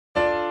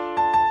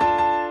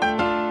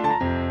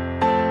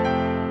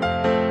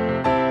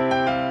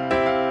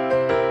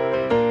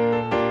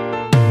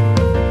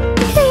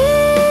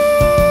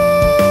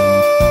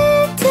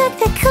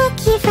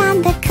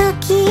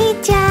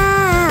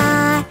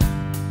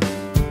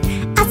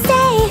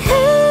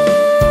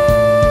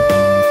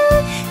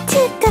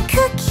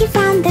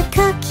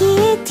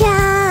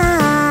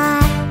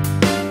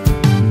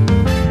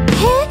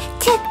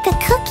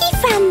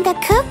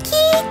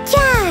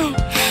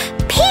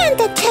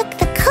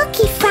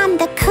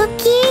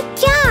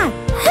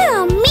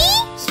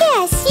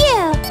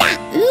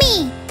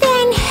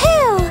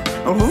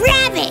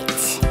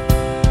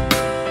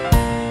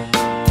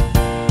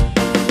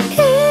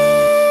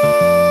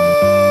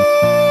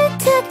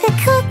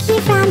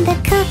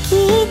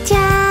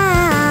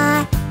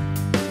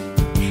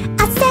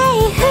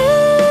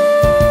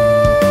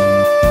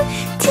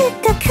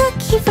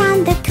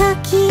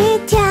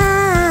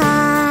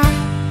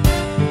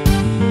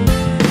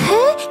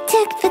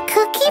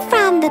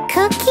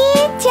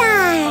cookie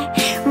jar.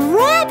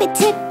 Rabbit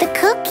took the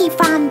cookie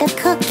from the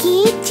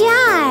cookie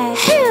jar.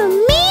 Who,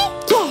 me?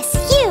 Yes,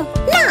 you.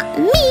 Not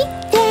me.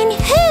 Then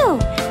who?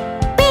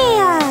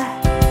 Bear.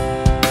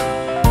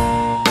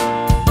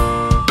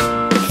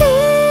 Who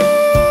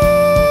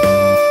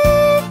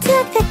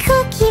took the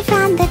cookie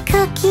from the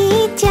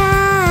cookie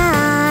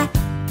jar?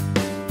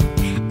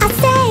 I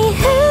say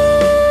who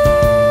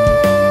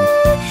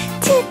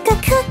took the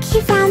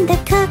cookie from the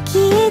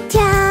cookie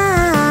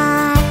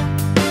jar?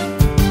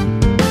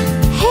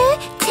 Who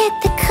took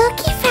the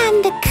cookie from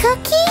the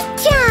cookie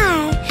jar?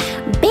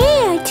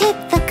 Bear took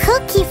the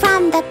cookie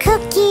from the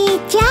cookie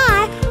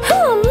jar. Who,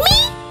 me?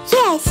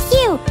 Yes,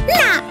 you.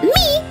 Not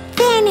me.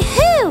 Then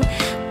who?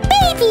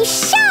 Baby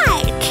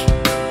shark.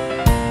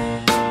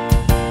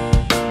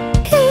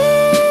 Who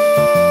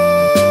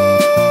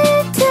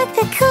took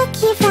the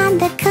cookie from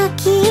the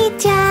cookie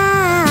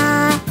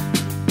jar?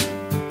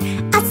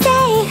 I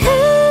say who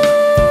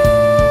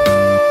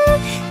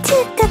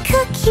took the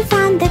cookie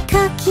from the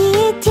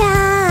cookie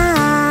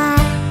jar?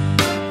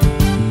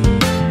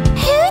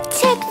 Who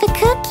took the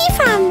cookie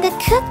from the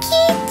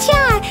cookie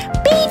jar?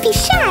 Baby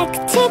shark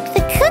took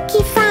the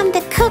cookie from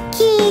the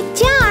cookie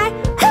jar.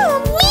 Who,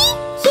 me?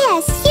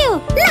 Yes, you.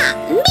 Not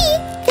me.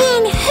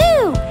 Then who?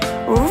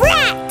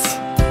 Rat.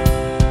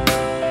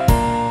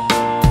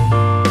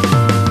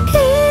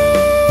 Who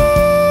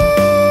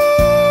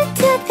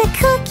took the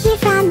cookie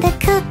from the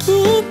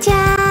cookie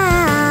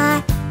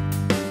jar?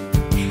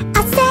 I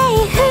say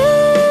who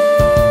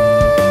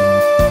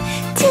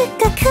took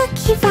the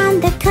cookie from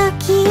the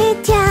cookie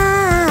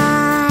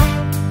jar?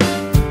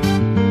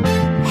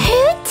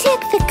 Who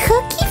took the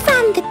cookie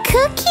from the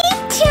cookie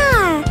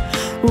jar?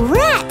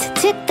 Rat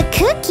took the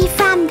cookie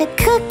from the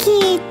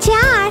cookie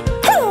jar.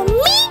 Who,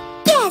 me?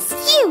 Yes,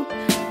 you.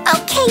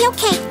 Okay,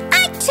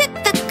 I took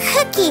the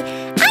cookie.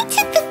 I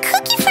took the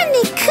cookie from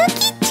the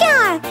cookie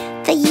jar.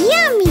 The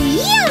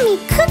yummy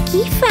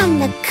cookie from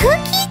the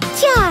cookie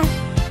jar.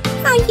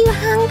 Are you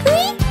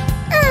hungry?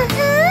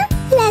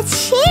 Let's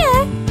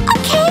share.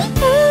 Okay.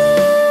 Who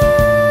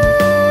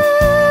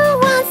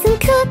wants some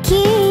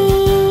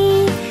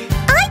cookie?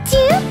 I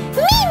do.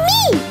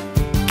 Me.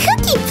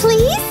 Cookie,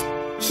 please.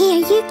 Here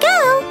you go.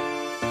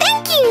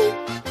 Thank you.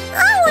 I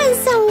want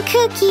some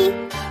cookie.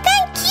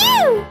 Thank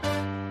you.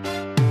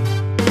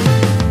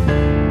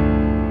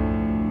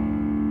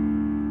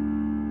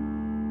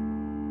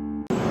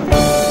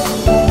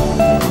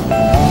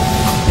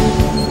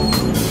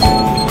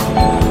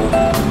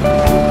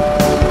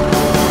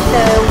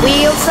 The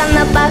wheels on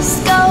the bus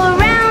go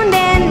round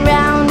and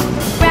round,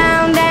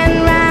 round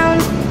and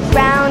round,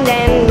 round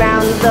and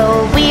round. The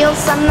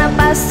wheels on the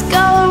bus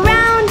go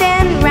round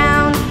and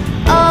round,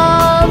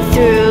 all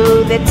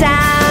through the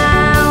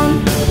town.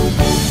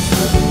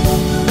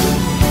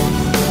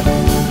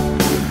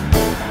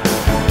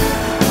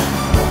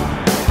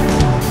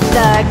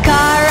 The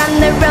car on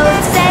the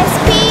road says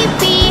beep,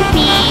 beep,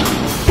 beep,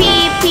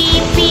 beep,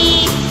 beep,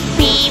 beep,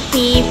 beep,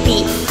 beep,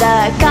 beep.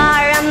 The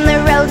car on the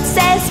road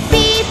says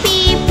beep,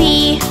 beep,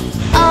 beep,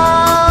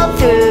 all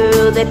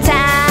through the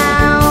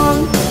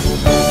town.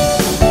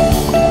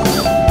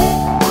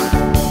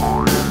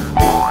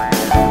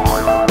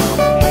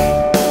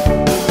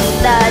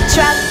 The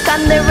truck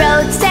on the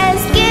road says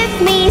give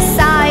me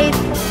side,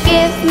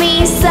 give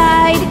me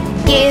side,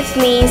 give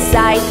me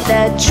side.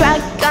 The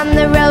truck on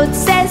the road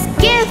says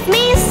give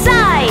me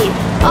side,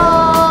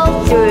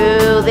 all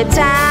through the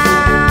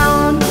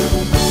town.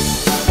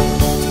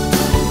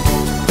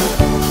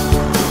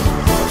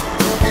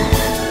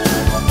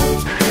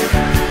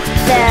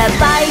 The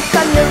bike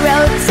on the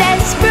road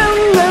says vroom,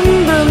 vroom,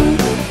 vroom,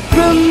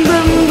 vroom,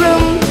 vroom,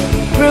 vroom,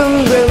 vroom,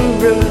 vroom,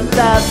 vroom.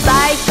 The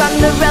bike on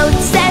the road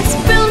says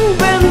vroom,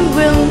 vroom,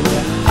 vroom,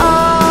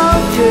 all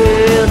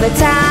through the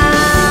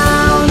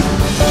town.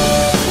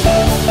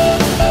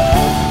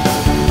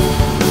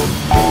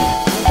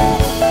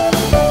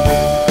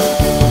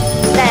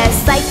 The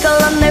cycle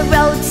on the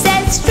road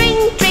says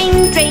drink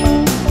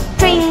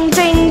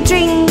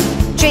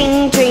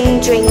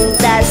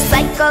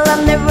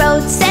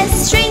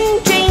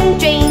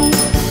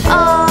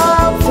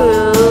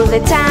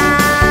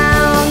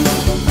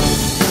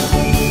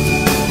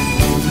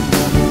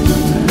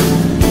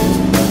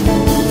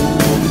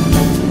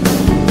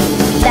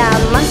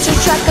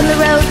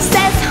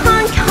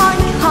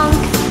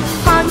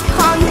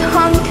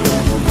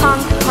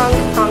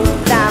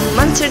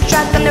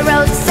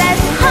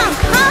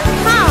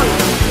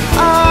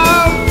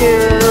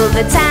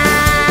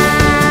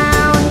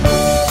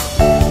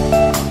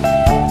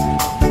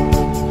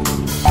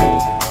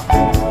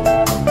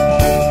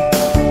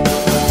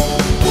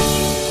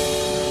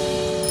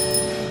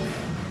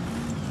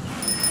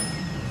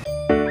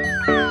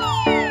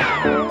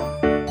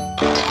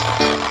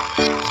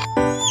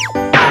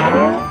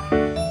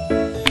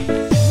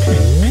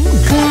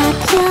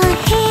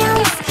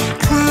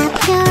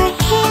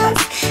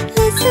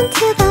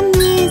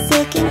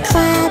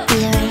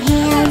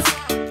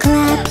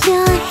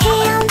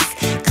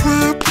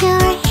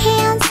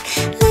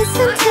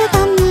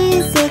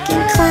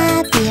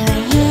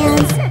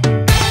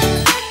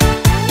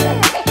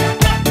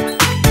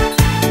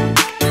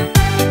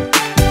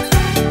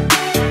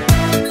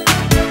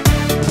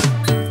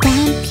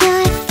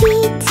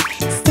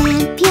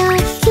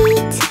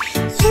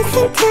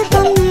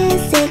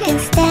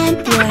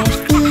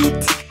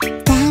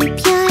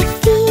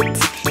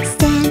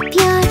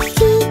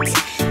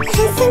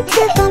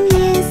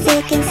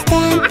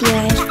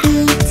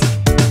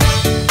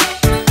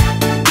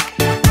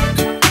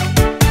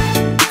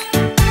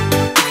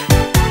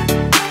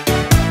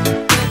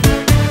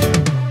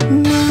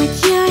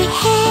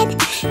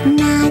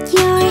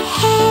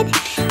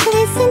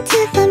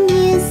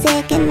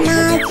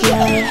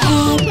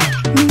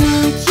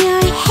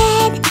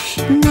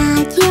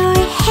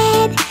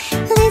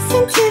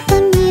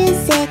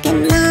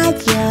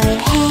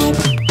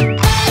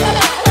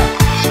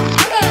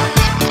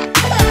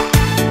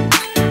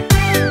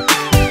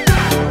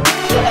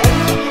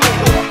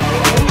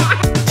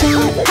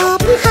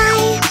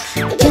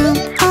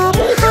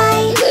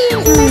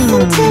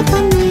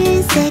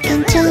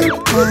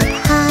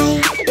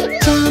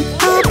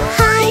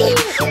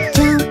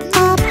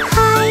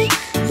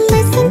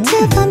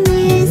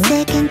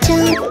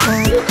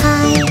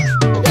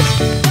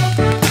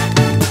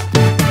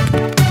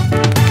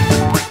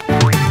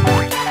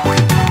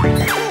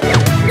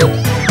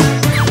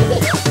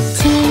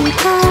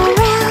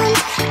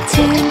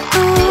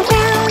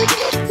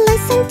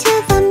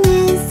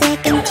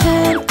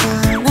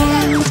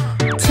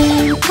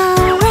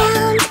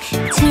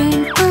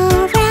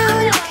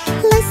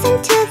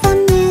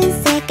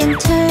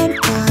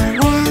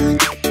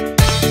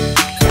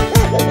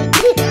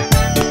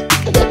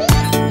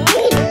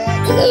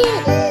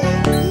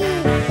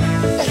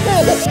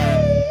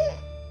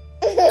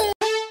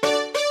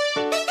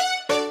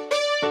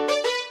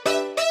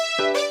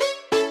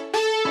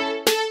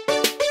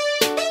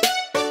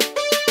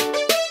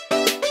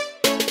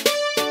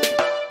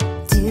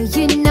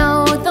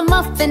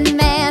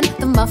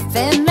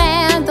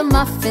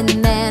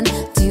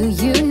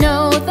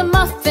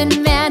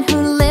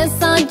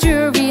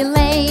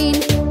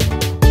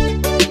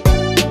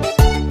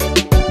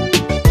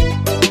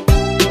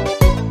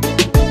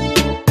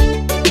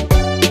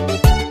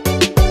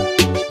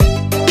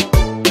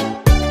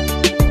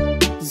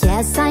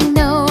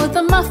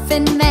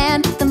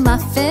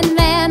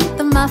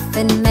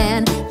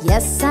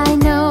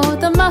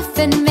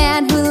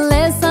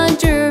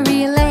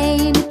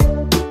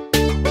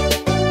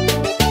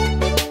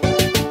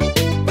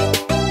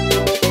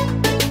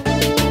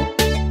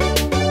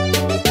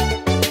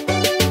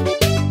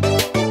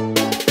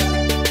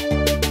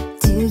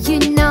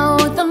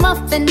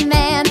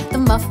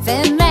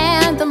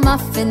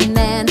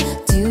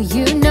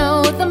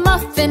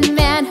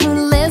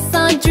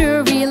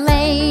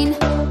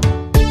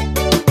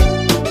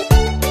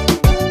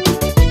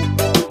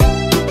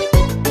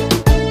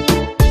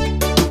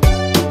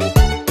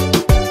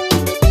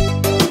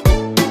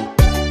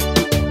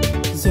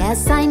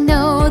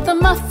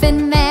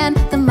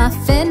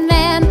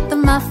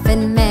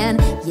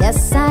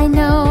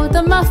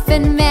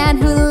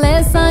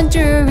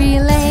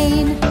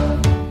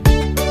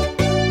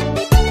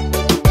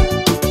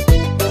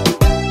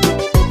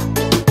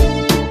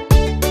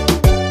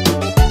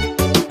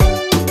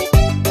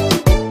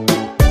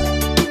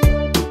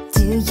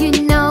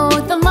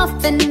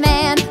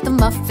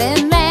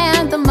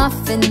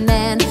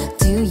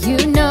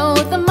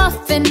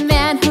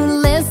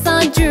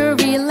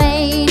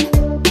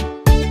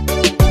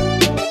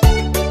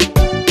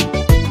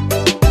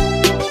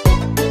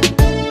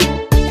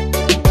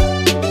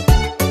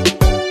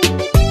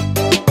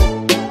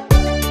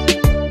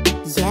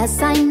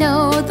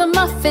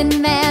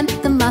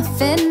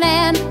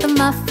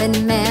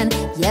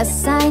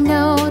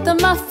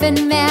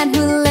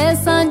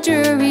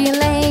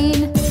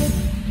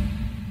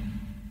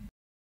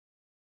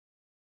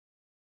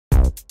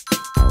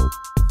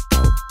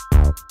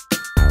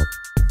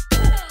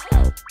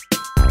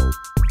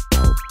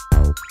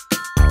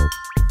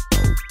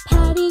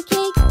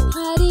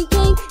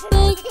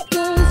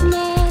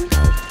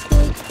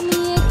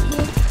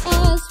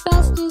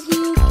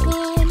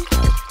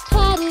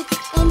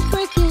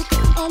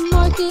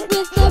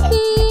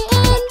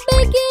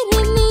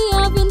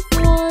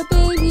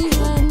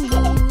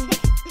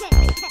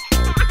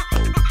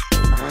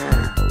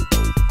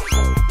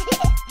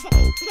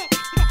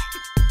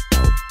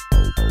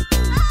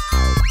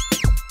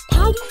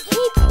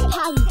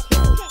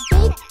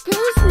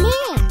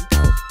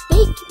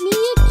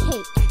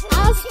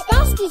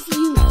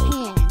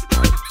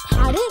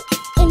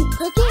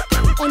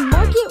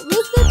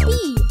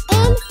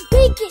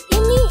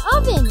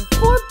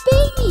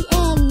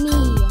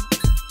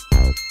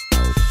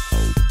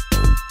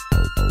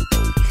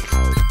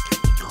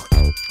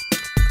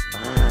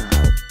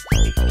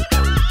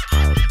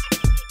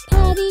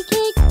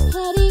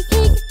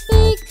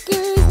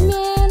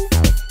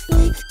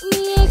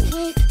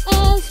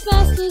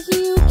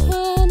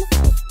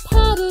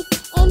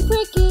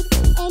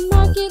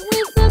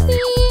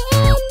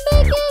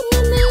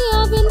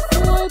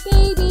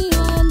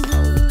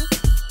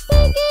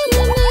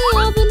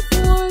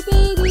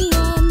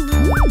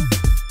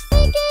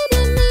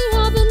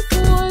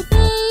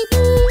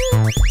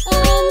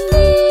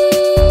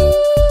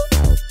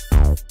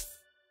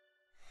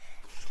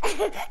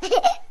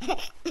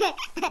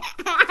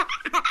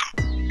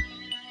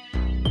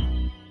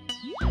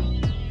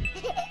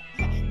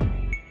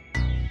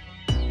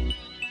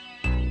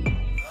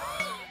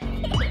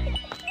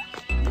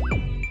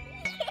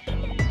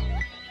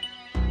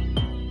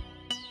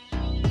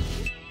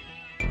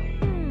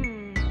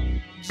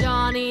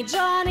Johny,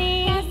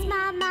 Johny. Yes,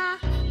 Mama.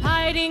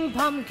 Hiding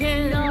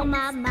pumpkin. No,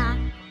 Mama.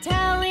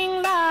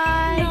 Telling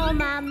lies. No,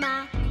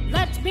 Mama.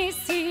 Let me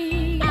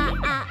see.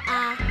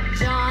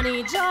 Johny,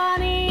 Yes,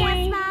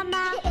 Johny.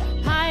 Mama.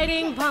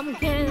 Hiding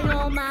pumpkin.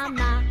 No,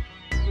 Mama.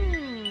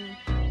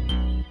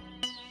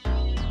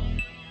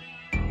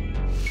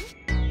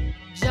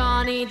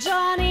 Johny,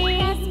 Johny.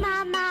 Yes,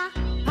 Mama.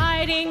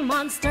 Hiding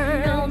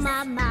monsters. No,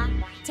 Mama.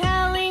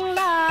 Telling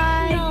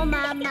lies. No,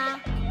 Mama.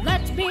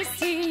 Let me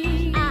see.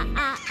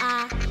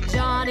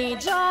 Johny,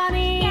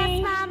 Johny.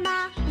 Yes, Mama.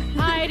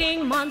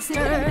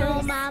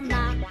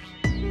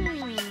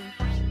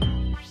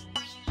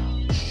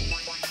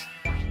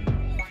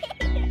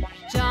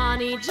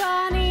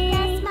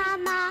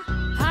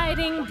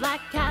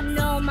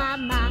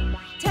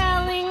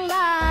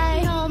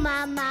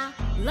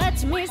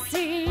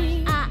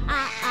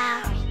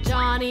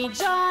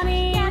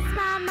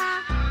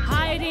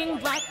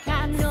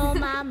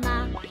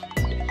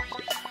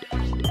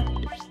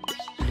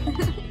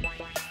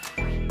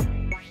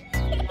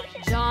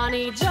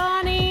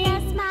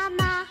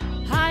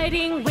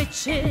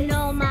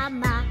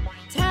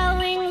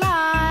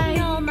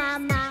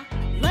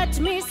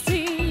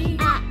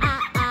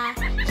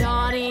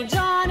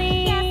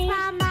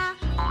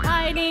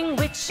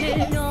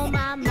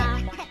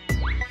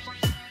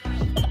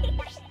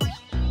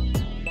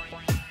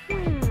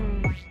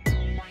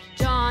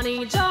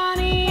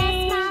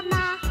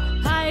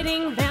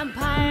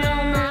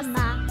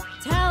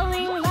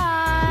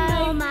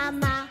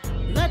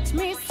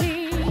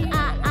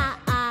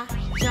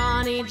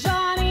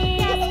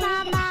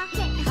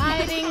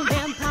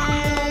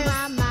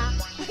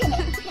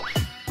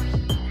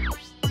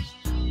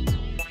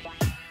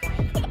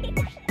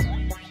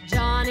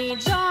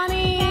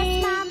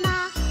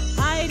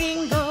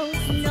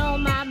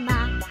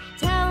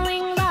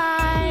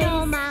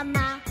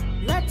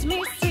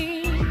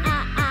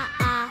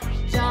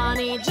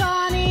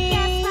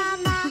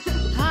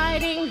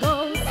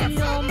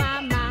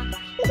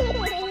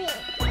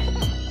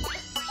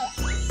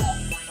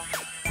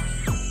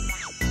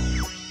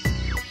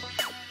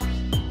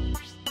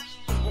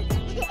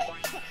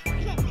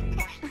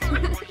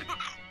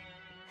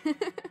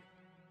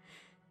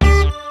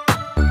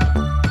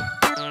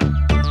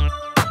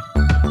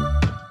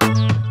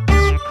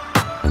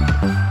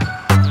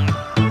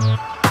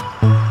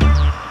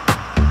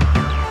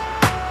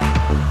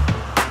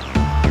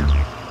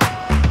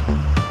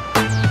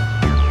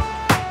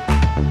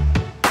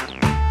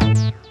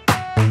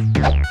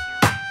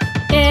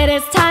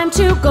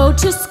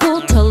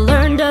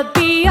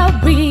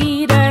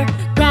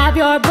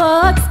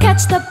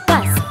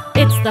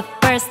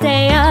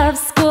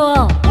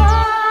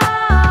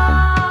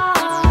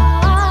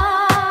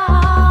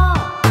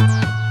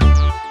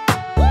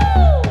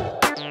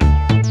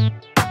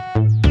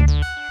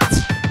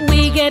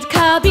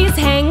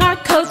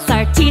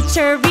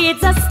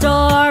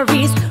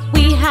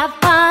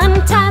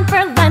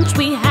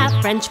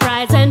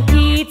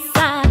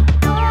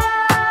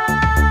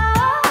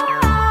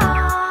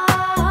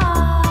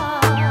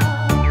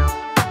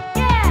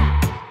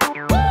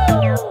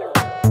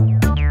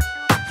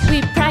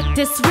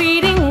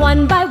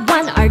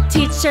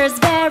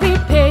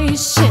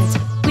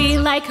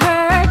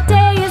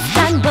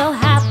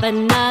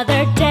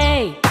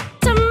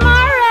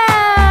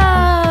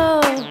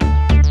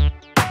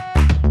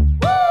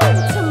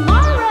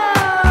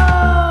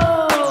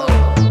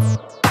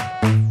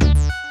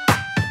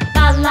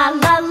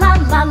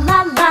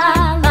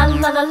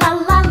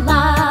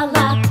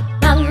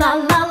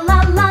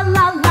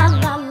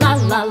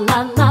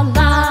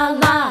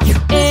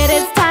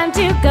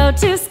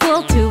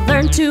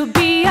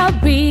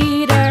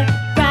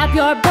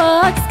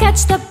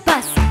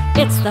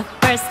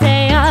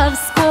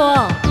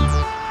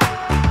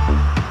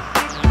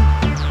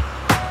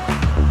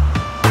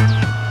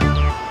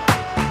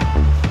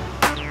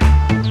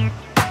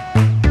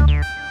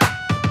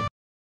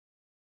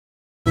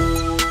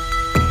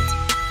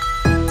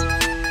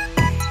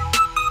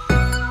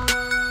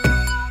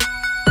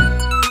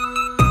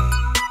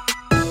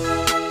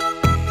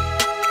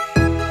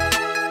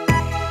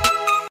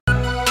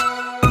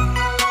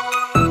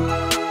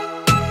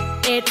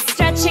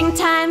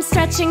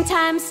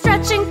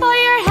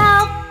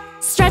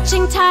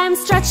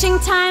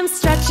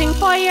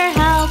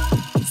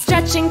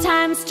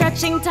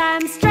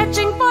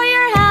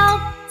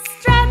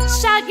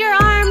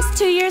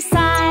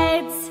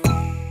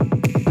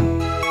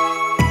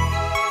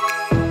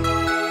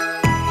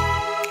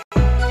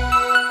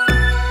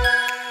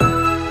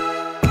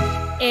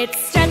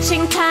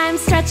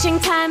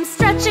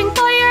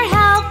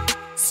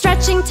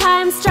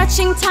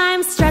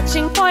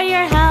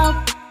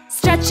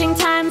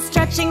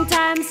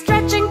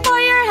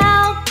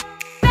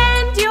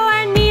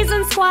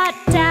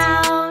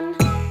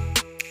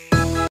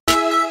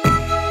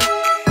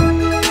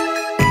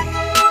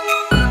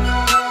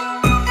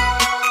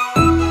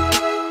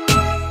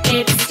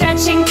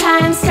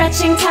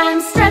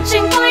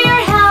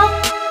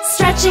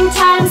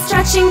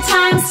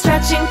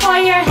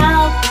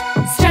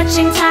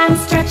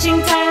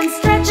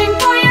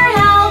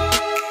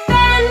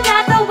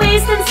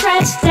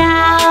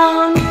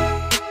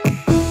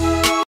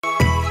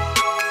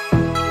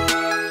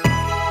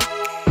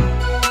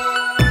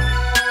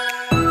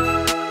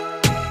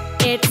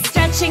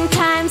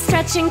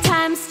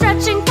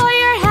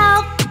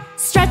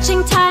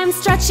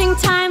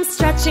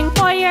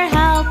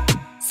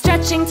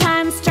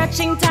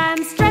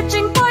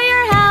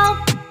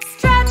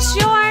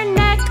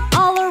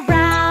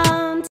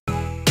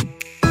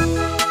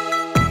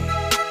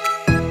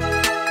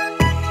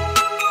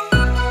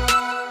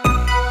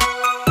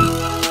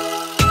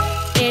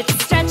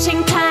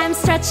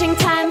 Stretching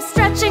time,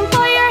 stretching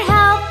for your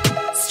health.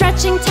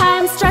 Stretching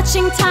time,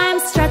 stretching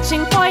time,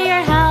 stretching for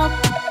your health.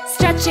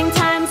 Stretching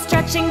time,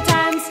 stretching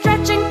time,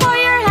 stretching for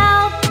your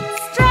health.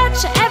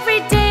 Stretch every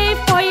day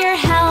for your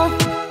health.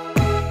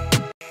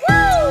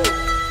 Woo!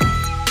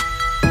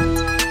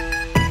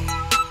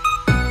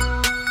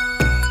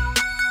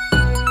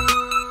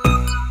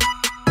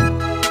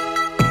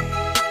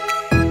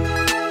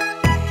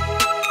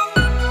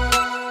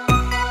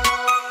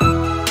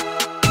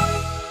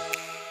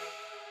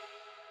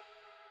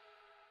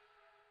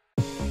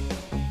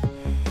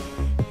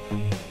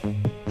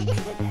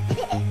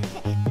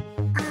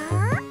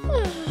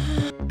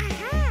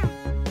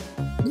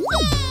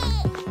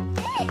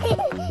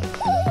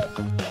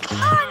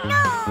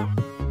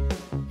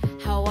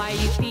 How are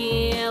you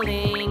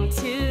feeling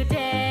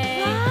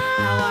today?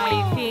 How are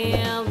you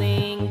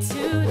feeling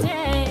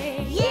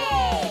today?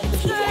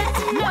 It's good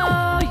to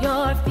know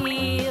your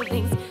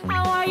feelings.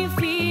 How are you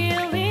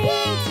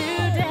feeling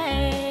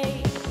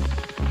today?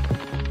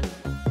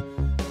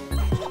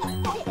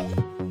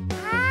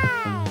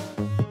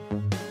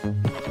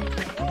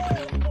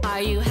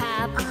 Are you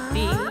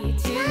happy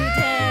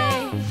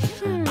today?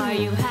 Are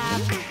you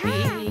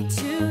happy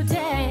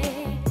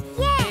today?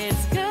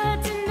 It's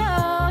good to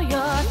know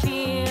your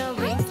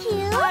feelings.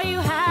 Are you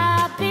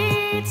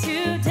happy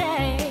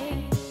today?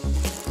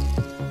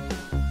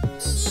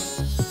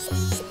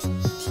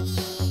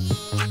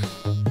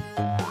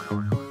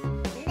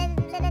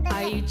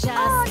 Are you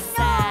just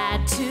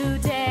sad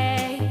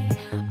today?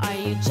 Are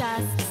you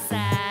just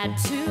sad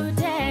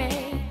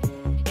today?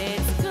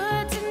 It's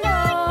good to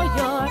know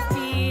your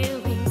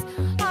feelings.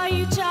 Are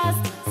you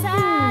just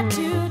sad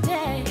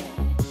today?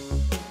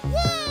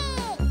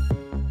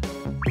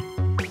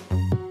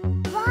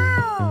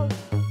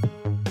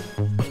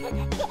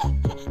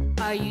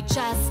 Are you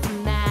just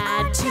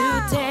mad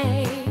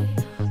today?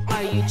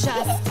 Are you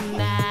just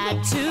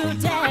mad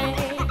today?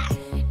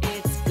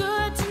 It's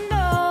good to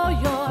know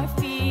your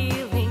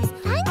feelings.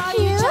 Are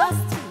you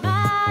just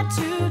mad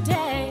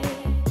today?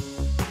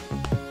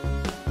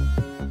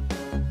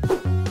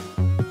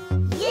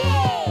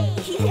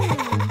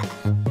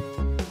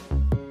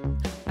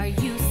 Are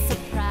you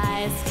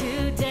surprised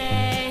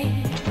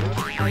today?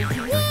 Are you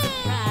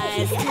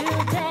surprised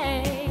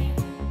today?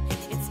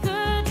 It's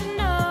good to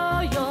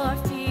know your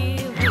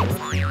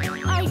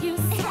feelings. Are you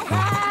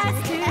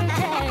surprised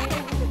today?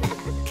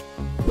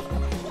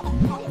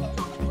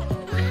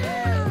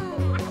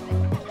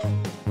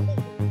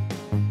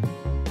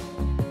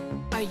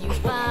 Are you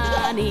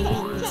funny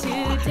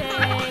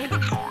today?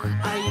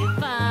 Are you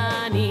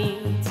funny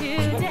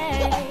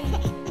today?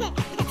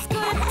 It's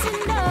good to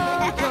know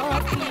your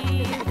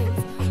feelings.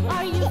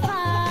 Are you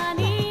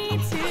funny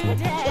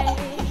today?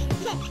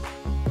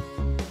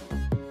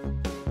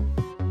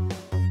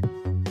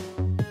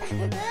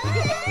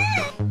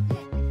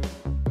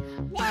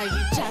 Are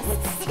you just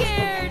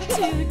scared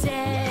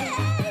today?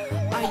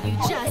 Are you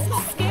just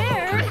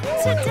scared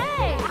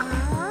today?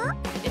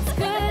 It's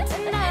good to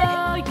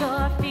know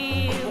your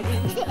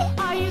feelings.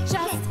 Are you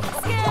just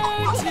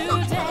scared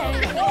today?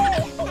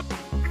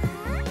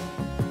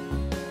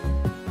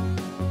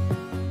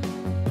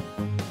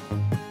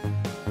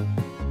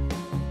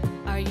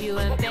 Are you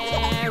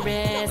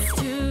embarrassed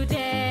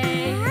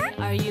today?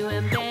 Are you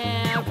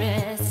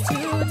embarrassed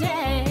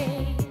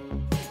today?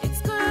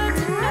 It's good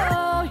to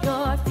know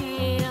your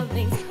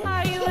feelings.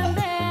 Are you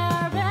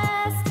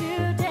embarrassed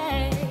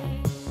today?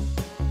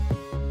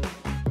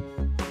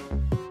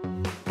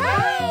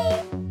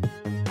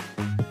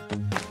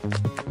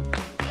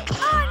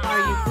 Are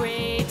you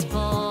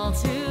grateful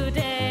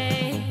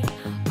today?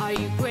 Are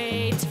you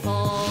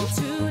grateful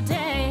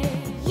today?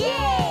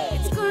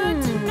 It's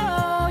good to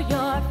know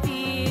your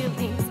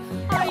feelings.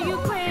 Are you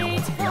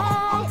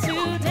grateful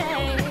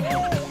today?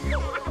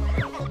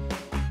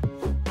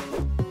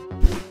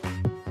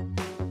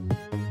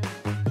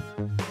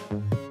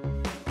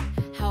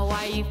 How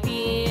are you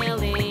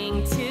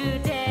feeling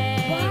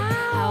today?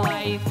 How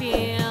are you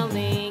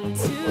feeling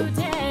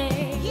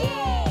today?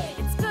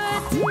 It's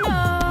good to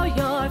know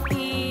your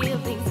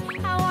feelings.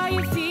 How are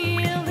you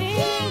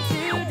feeling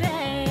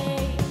today?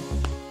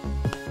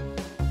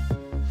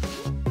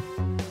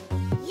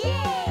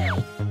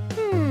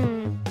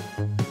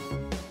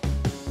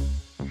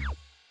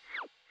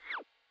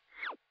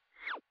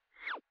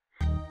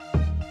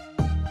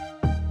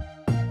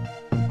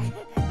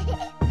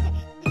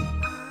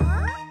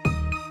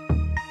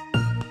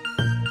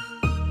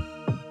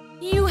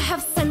 You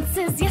have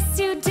senses, yes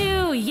you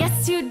do,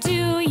 yes you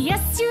do,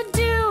 yes you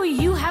do.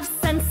 You have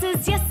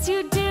senses, yes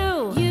you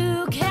do.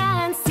 You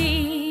can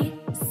see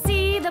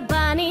the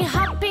bunny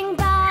hopping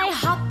by,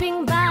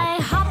 hopping by,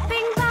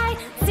 hopping by.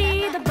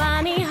 See the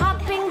bunny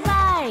hopping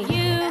by.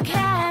 You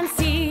can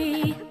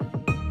see.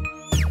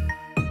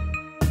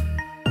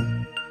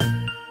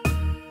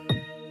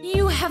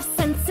 You have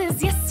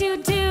senses, yes you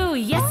do,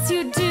 yes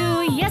you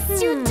do,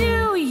 yes you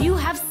do. You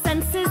have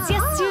senses,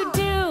 yes you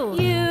do.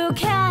 You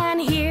can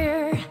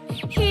hear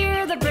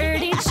the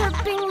birdie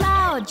chirping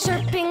loud,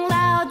 chirping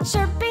loud,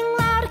 chirping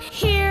loud.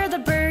 Hear the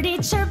birdie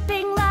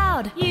chirping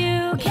loud.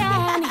 You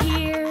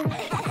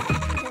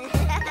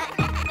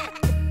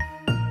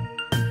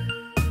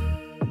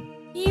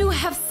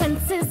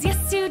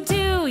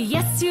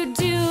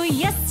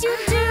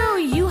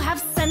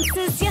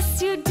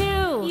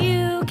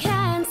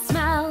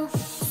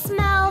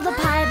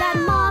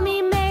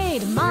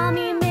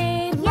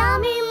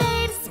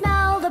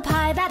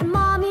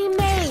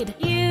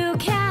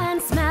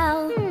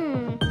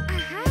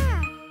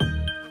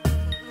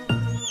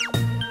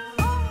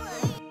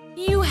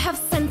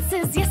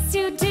senses, yes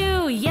you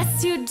do.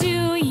 Yes you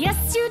do,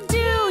 yes you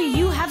do.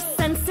 You have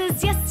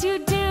senses, yes you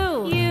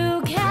do.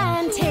 You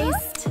can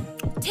taste.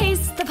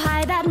 Taste the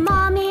pie that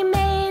Mommy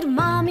made.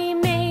 Mommy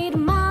made,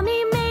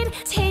 Mommy made.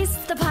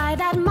 Taste the pie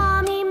that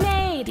Mommy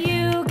made.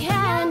 You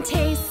can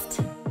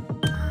taste.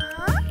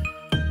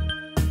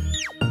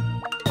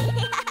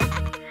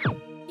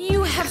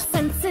 You have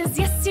senses,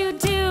 yes you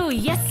do.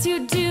 Yes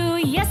you do,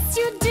 yes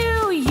you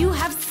do. You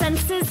have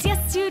senses,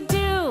 yes you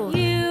do.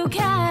 You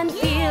can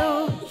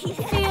feel.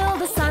 Feel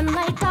the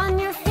sunlight on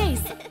your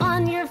face.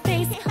 On your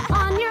face,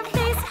 on your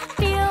face.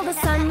 Feel the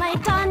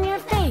sunlight on your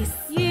face.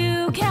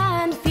 You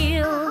can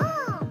feel.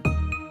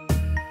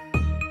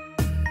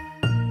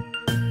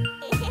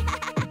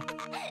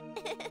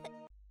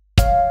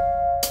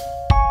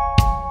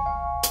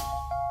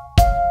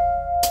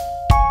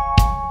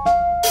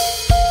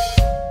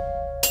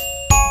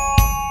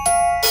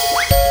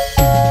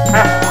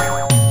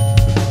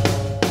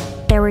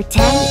 There were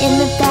 10 in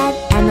the bed,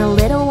 and the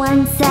little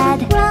one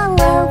said, roll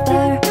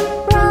over,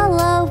 roll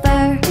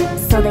over.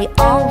 So they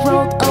all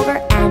rolled over,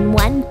 and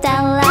one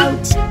fell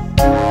out.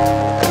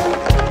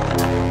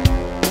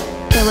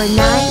 There were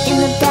 9 in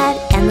the bed,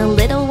 and the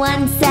little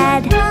one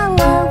said, roll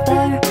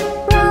over,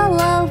 roll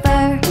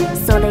over.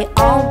 So they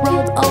all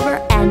rolled over,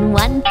 and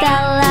one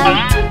fell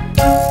out.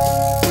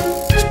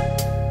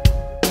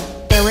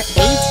 There were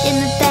 8 in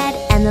the bed,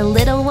 and the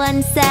little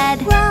one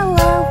said, roll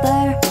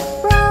over,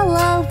 roll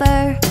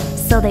over.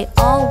 So they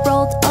all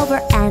rolled over,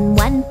 and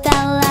one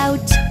fell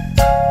out.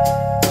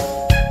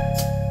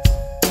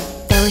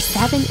 There were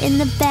 7 in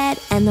the bed,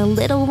 and the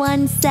little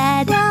one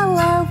said, roll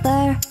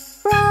over,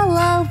 roll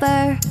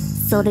over.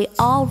 So they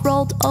all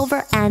rolled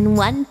over, and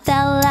one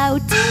fell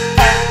out.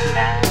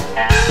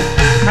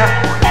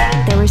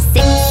 There were 6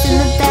 in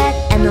the bed,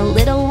 and the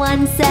little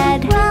one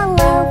said, roll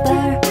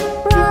over,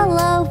 roll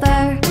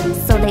over.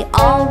 So they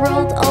all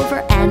rolled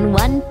over, and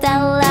one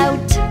fell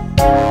out.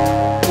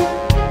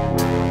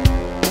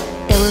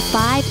 There were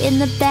 5 in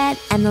the bed,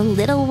 and the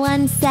little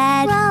one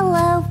said, roll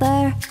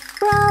over,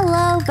 roll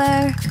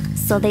over.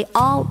 So they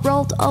all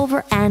rolled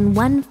over, and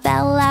one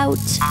fell out.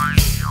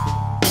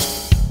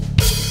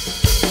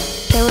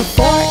 There were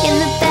 4 in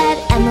the bed,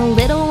 and the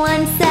little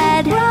one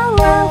said, roll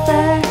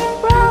over,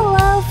 roll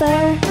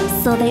over.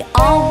 So they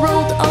all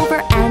rolled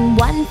over, and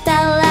one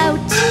fell out.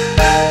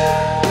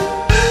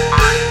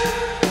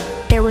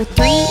 There were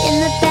 3 in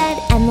the bed,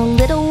 and the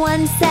little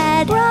one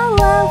said, roll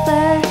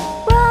over,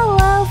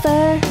 roll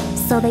over.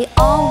 So they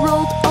all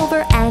rolled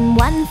over, and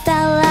one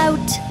fell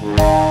out.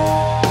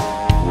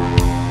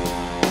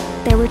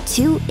 There were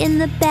 2 in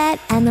the bed,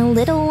 and the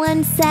little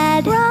one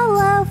said, roll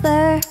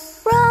over,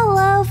 roll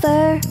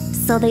over.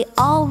 So they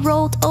all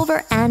rolled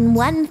over, and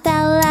one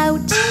fell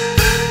out.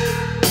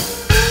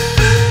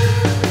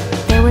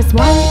 There was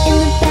 1 in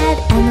the bed,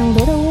 and the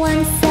little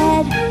one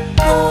said,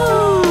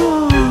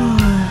 oh,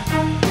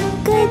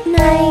 good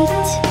night.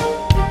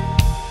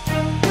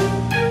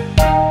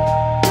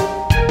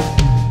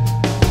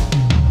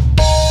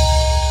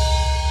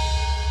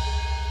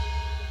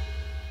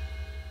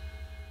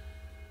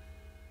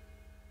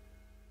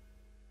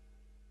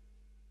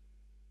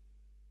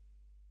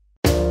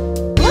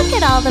 Look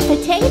at all the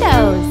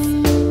potatoes.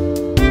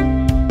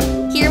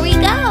 Here we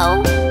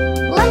go.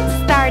 Let's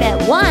start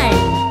at 1.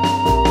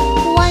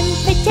 1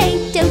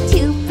 potato,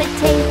 2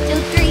 potato,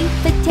 3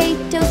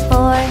 potatoes,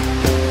 4,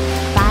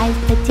 5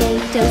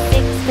 potatoes,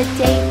 6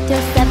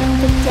 potatoes, 7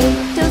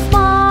 potatoes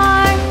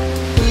more.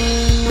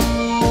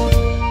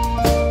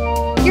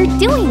 You're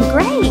doing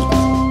great.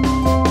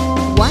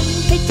 1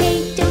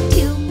 potato, 2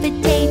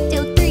 potato,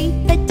 3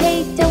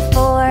 potato,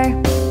 4,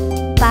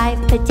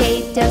 5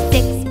 potatoes,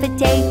 6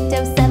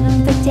 potatoes,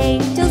 7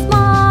 potatoes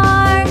more.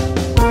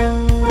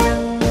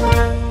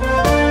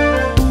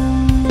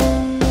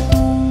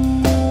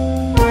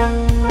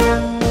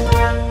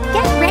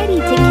 Get ready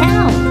to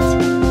count.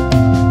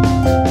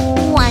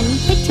 1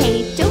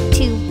 potato,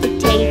 2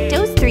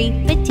 potatoes, 3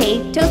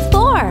 potatoes,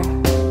 4,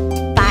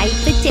 5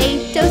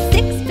 potatoes,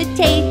 6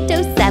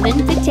 potatoes,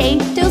 7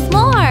 potatoes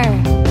more.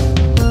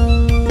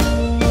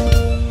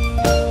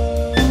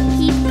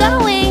 Keep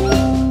going.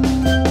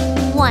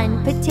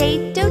 1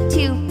 potato,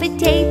 2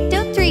 potato,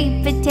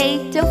 3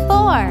 potato,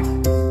 4,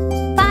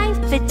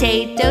 5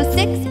 potatoes,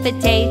 6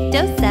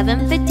 potatoes,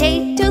 7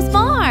 potatoes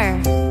more.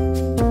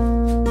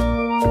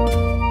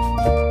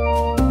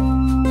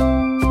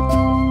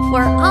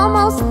 We're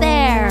almost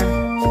there.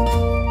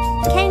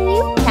 Can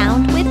you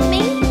count with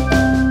me?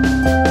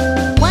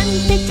 1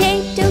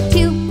 potato,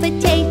 2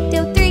 potato,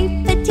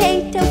 3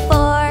 potato,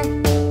 4,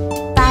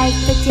 5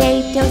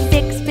 potato,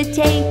 6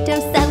 potato,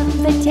 7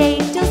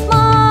 potatoes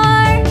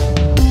more.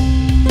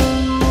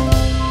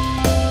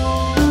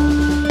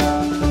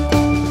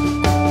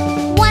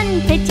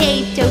 1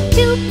 potato,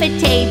 2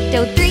 potato,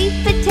 3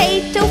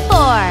 potato,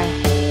 4,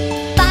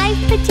 5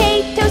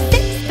 potato,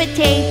 6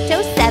 potato,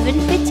 7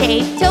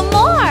 potato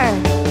more.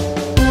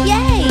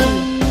 Yay!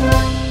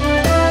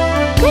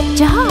 Good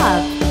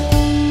job!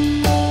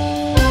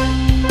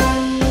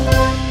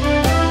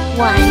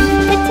 1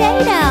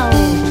 potato.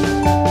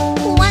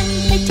 1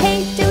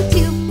 potato, 2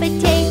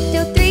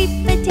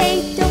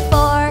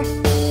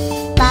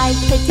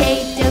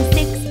 potatoes,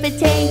 6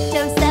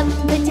 potatoes, 7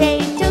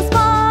 potatoes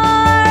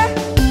more.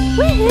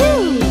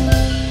 Woohoo!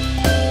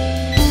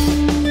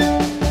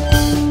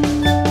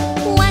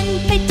 1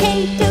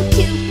 potato,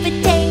 2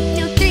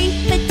 potato, 3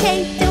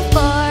 potato,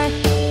 4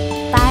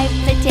 5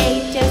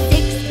 potato,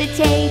 6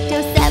 potato,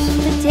 7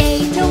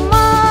 potato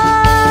more.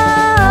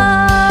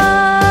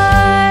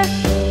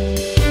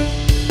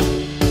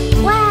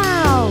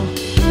 Wow!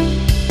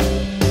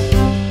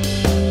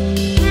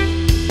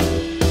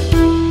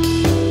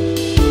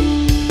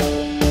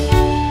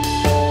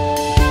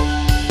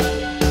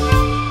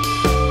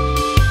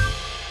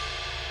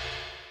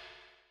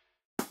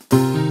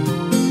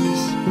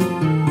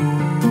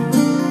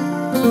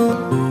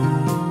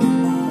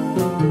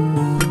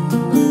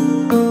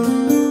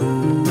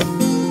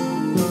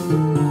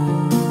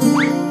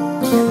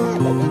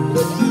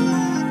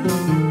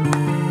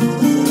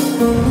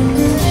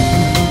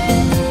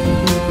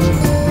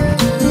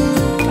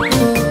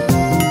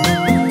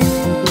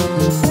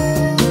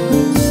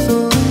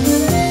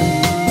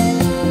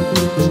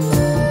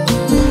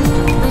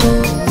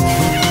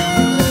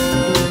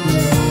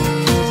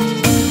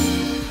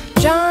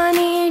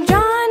 Johnny,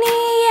 Johnny,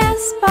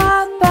 yes,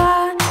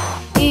 Papa.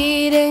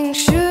 Eating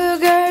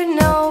sugar,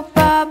 no,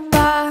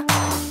 Papa.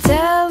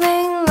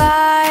 Telling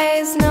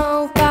lies,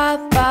 no,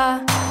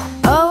 Papa.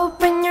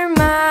 Open your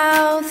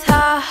mouth,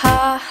 ha,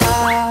 ha,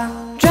 ha.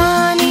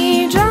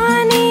 Johnny,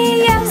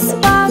 Johnny, yes,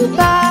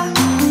 Papa.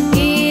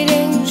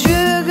 Eating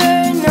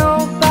sugar,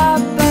 no,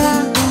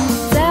 Papa.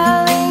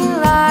 Telling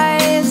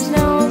lies,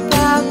 no,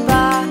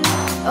 Papa.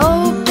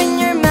 Open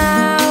your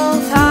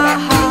mouth, ha,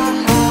 ha,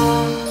 ha.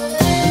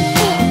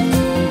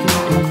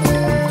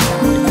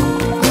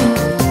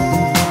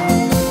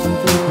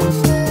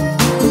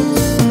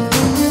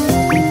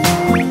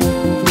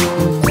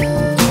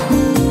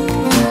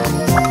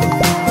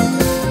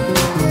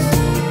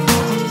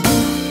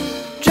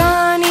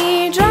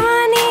 Johnny,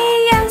 Johnny,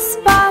 yes,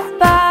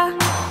 Papa.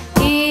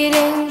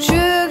 Eating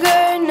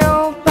sugar,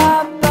 no,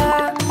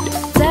 Papa.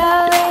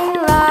 Telling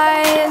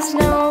lies,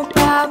 no,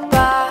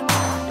 Papa.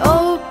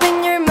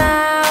 Open your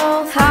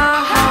mouth, ha,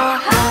 ha,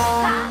 ha.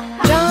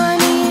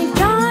 Johnny,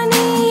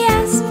 Johnny,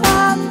 yes,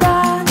 Papa.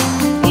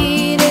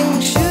 Eating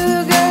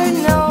sugar,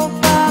 no,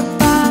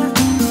 Papa.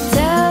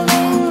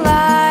 Telling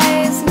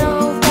lies, no,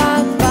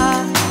 Papa.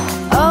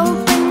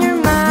 Open your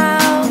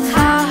mouth,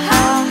 ha,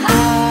 ha,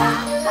 ha.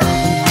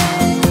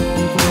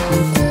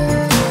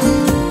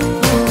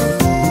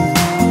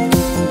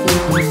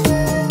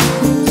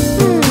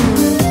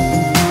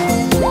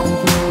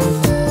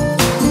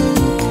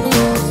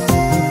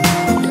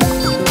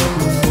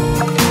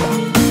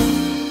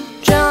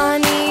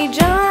 Johnny,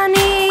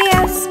 Johnny,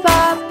 yes,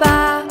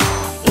 Papa.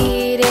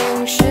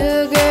 Eating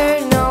sugar,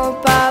 no,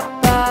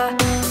 Papa.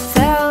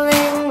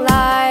 Telling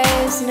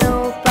lies, no,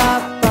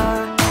 Papa.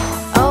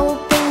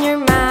 Open your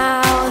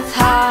mouth,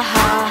 ha,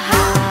 ha,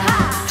 ha.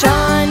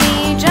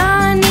 Johnny,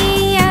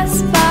 Johnny,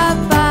 yes,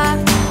 Papa.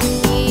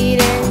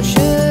 Eating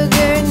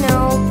sugar, no,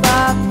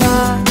 Papa.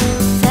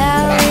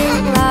 Telling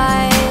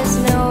lies,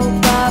 no,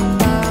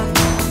 Papa.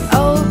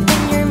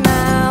 Open your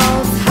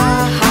mouth, ha,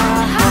 ha,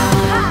 ha.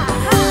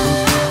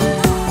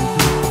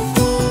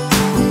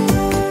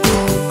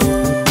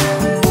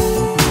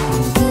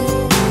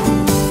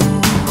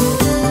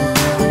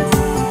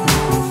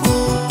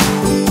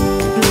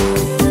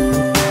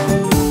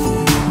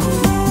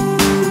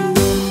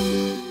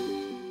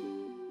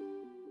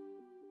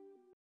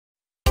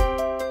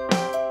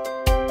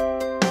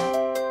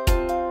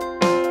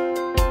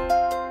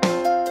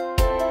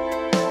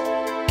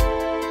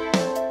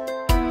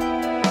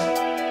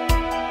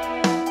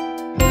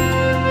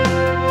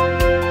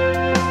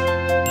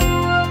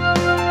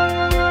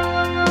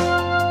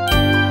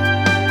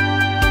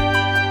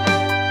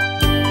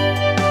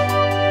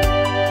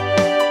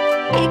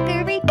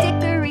 Hickory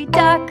dickory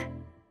dock,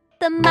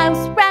 the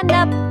mouse ran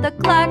up the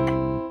clock.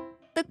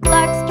 The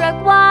clock struck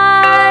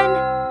 1,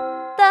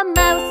 the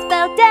mouse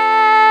fell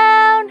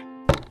down.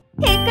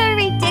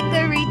 Hickory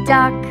dickory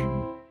dock.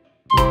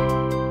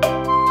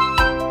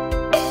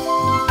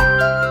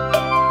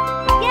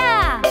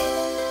 Yeah!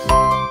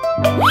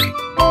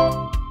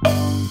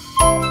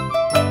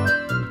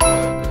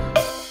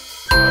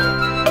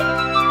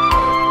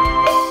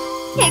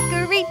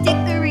 Hickory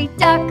dickory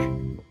dock,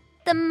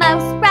 the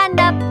mouse ran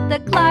up the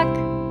clock.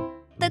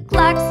 The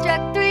clock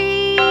struck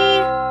 3,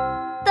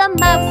 the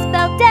mouse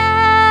fell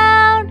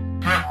down.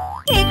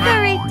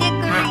 Hickory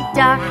dickory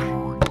dock.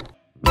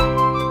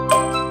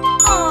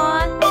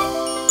 Aw.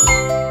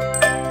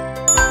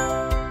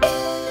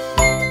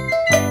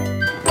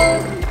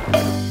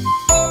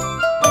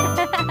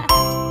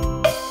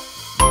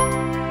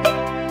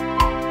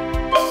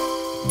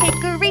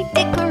 Hickory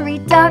dickory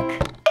dock,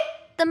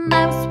 the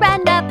mouse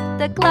ran up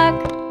the clock.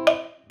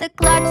 The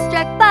clock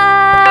struck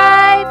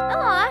 5,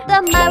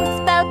 the mouse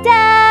fell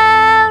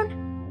down.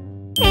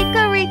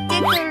 Hickory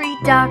dickory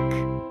dock.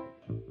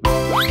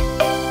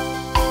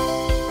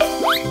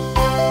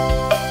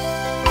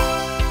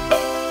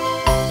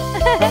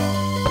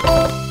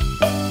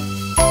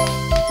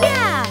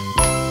 Yeah!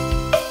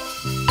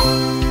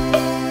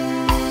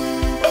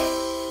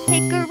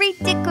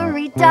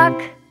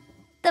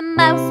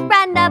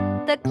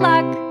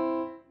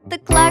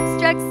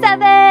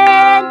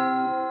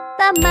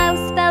 The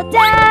mouse fell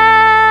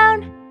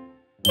down.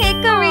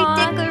 Hickory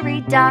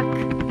dickory dock.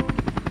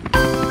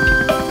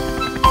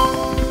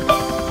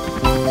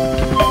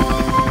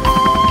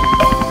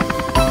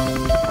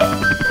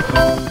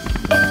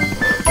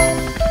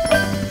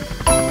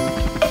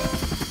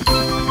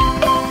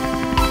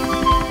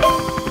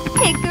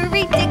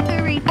 Hickory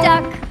dickory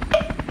dock.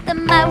 The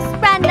mouse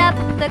ran up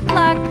the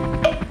clock.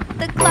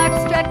 The clock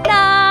struck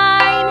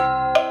 9.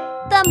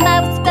 The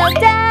mouse fell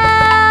down.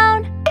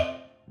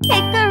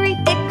 Hickory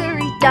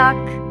dickory dock.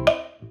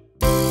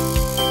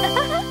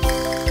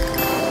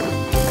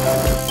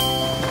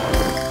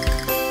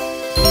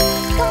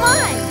 Come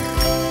on!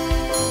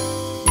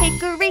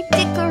 Hickory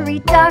dickory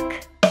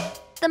dock.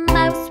 The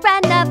mouse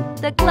ran up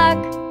the clock.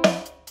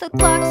 The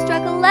clock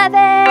struck 11.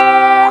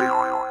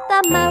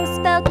 The mouse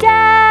fell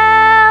down.